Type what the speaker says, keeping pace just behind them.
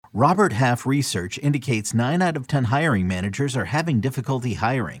Robert Half research indicates 9 out of 10 hiring managers are having difficulty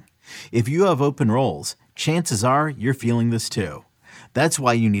hiring. If you have open roles, chances are you're feeling this too. That's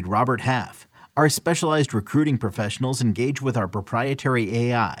why you need Robert Half. Our specialized recruiting professionals engage with our proprietary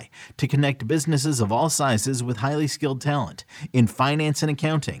AI to connect businesses of all sizes with highly skilled talent in finance and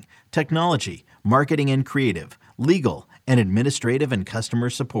accounting, technology, marketing and creative, legal, and administrative and customer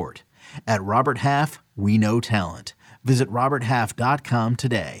support. At Robert Half, we know talent. Visit roberthalf.com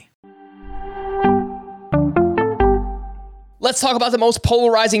today. Let's talk about the most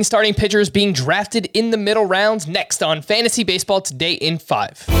polarizing starting pitchers being drafted in the middle rounds next on Fantasy Baseball Today in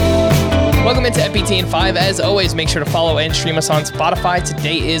 5. Welcome into FBT in 5. As always, make sure to follow and stream us on Spotify.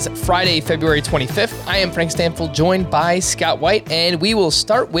 Today is Friday, February 25th. I am Frank Stanfield, joined by Scott White, and we will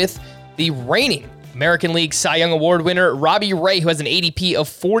start with the reigning American League Cy Young Award winner, Robbie Ray, who has an ADP of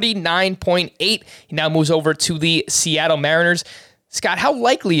 49.8. He now moves over to the Seattle Mariners. Scott, how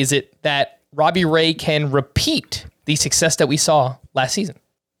likely is it that Robbie Ray can repeat the success that we saw last season?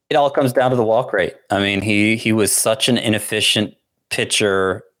 It all comes down to the walk rate. I mean, he was such an inefficient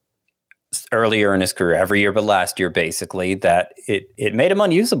pitcher earlier in his career, every year but last year, basically, that it made him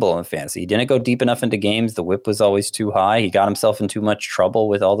unusable in fantasy. He didn't go deep enough into games. The whip was always too high. He got himself in too much trouble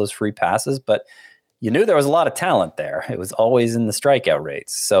with all those free passes, but you knew there was a lot of talent there. It was always in the strikeout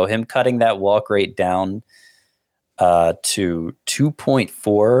rates. So him cutting that walk rate down to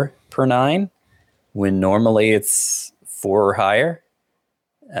 2.4 per 9, when normally it's 4 or higher,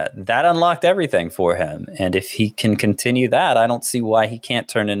 that unlocked everything for him. And if he can continue that, I don't see why he can't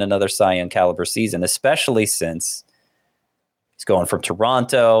turn in another Cy Young caliber season, especially since he's going from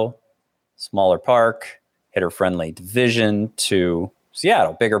Toronto, smaller park, hitter-friendly division, to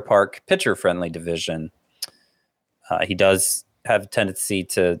Seattle, bigger park, pitcher-friendly division. He does have a tendency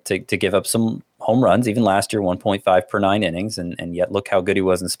to give up some home runs, even last year, 1.5 per 9 innings, and yet look how good he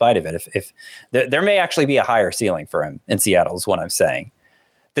was in spite of it. If there may actually be a higher ceiling for him in Seattle is what I'm saying.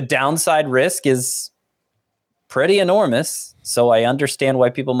 The downside risk is pretty enormous, so I understand why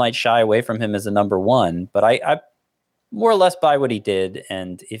people might shy away from him as a number one, but I more or less buy what he did,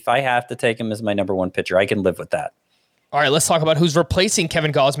 and if I have to take him as my number one pitcher, I can live with that. All right, let's talk about who's replacing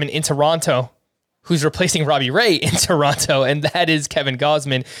Kevin Gausman in Toronto, who's replacing Robbie Ray in Toronto, and that is Kevin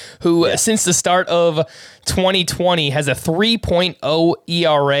Gausman, who since the start of 2020 has a 3.0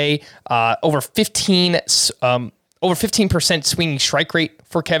 ERA, over 15% swinging strike rate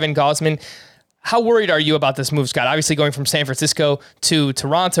for Kevin Gausman. How worried are you about this move, Scott? Obviously going from San Francisco to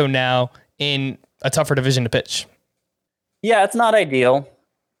Toronto now in a tougher division to pitch. Yeah, it's not ideal.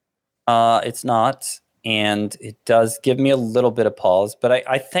 It's not. And it does give me a little bit of pause, but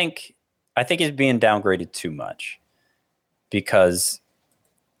I think he's being downgraded too much because,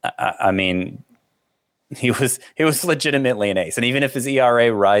 I mean, he was legitimately an ace, and even if his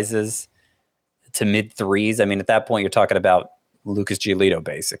ERA rises to mid threes, I mean, at that point you're talking about Lucas Giolito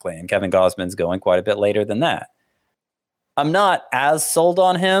basically, and Kevin Gausman's going quite a bit later than that. I'm not as sold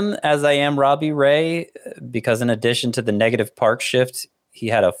on him as I am Robbie Ray because in addition to the negative park shift, he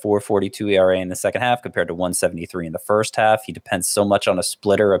had a 4.42 ERA in the second half compared to 1.73 in the first half. He depends so much on a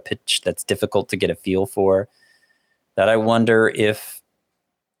splitter, a pitch that's difficult to get a feel for, that I wonder if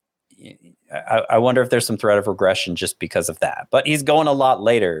there's some threat of regression just because of that. But he's going a lot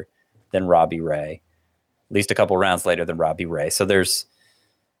later than Robbie Ray, at least a couple rounds later than Robbie Ray. So there's,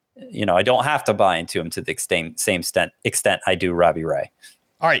 I don't have to buy into him to the same extent I do Robbie Ray.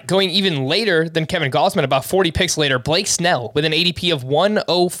 All right, going even later than Kevin Gausman, about 40 picks later, Blake Snell with an ADP of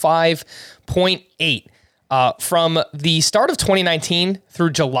 105.8. From the start of 2019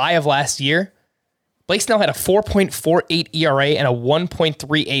 through July of last year, Blake Snell had a 4.48 ERA and a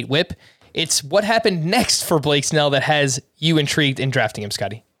 1.38 whip. It's what happened next for Blake Snell that has you intrigued in drafting him,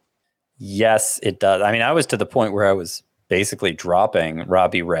 Scotty. Yes, it does. I mean, I was to the point where I was basically dropping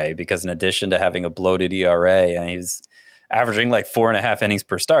Robbie Ray because in addition to having a bloated ERA, and he was averaging like 4.5 innings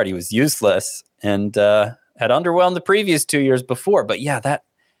per start. He was useless and had underwhelmed the previous 2 years before. But yeah, that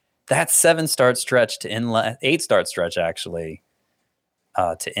 7-start stretch to end 8-start stretch actually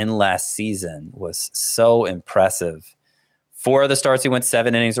to end last season was so impressive. 4 of the starts he went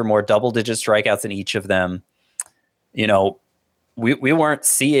 7 innings or more, double-digit strikeouts in each of them. We weren't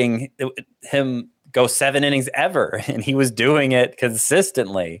seeing him go 7 innings ever, and he was doing it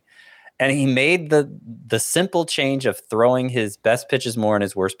consistently. And he made the simple change of throwing his best pitches more and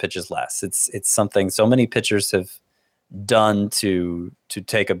his worst pitches less. It's something so many pitchers have done to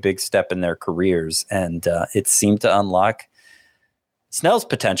take a big step in their careers, and it seemed to unlock Snell's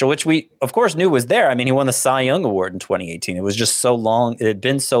potential, which we of course knew was there. I mean, he won the Cy Young Award in 2018. It was just so long. It had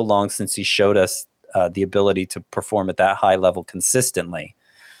been so long since he showed us the ability to perform at that high level consistently.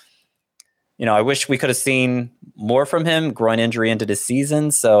 I wish we could have seen more from him. Groin injury into the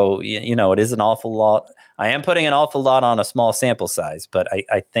season. So, it is an awful lot. I am putting an awful lot on a small sample size, but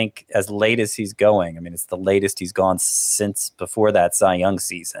I think as late as he's going, it's the latest he's gone since before that Cy Young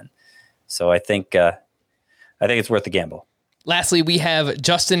season. So I think it's worth the gamble. Lastly, we have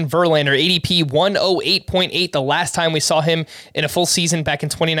Justin Verlander, ADP 108.8. The last time we saw him in a full season back in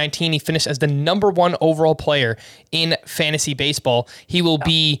 2019, he finished as the number 1 overall player in fantasy baseball. He will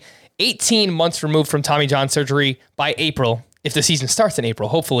be 18 months removed from Tommy John surgery by April, if the season starts in April,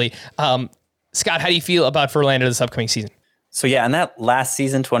 hopefully. Scott, how do you feel about Verlander this upcoming season? So yeah, in that last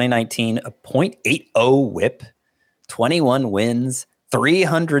season, 2019, a .80 whip, 21 wins,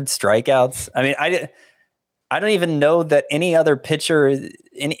 300 strikeouts. I don't even know that any other pitcher,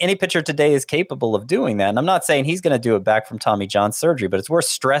 any pitcher today is capable of doing that. And I'm not saying he's going to do it back from Tommy John surgery, but it's worth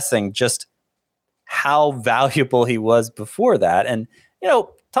stressing just how valuable he was before that. And,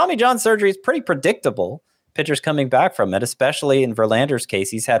 Tommy John surgery is pretty predictable. Pitchers coming back from it, especially in Verlander's case,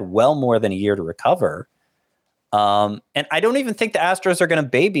 he's had well more than a year to recover. And I don't even think the Astros are going to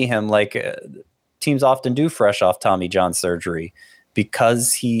baby him like teams often do fresh off Tommy John surgery,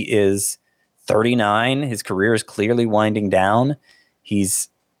 because he is 39. His career is clearly winding down. He's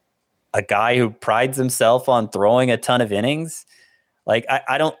a guy who prides himself on throwing a ton of innings. Like,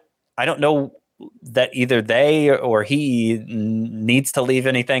 I don't know that either they or he needs to leave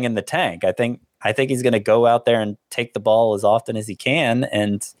anything in the tank. I think he's going to go out there and take the ball as often as he can,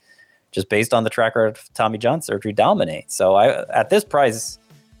 and just based on the track record of Tommy John surgery, dominate. So at this price,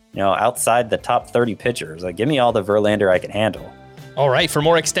 outside the top 30 pitchers, give me all the Verlander I can handle. All right, for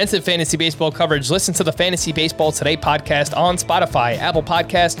more extensive fantasy baseball coverage, listen to the Fantasy Baseball Today podcast on Spotify, Apple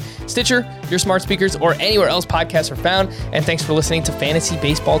Podcast, Stitcher, your smart speakers, or anywhere else podcasts are found. And thanks for listening to Fantasy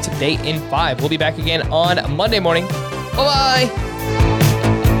Baseball Today in 5. We'll be back again on Monday morning. Bye-bye.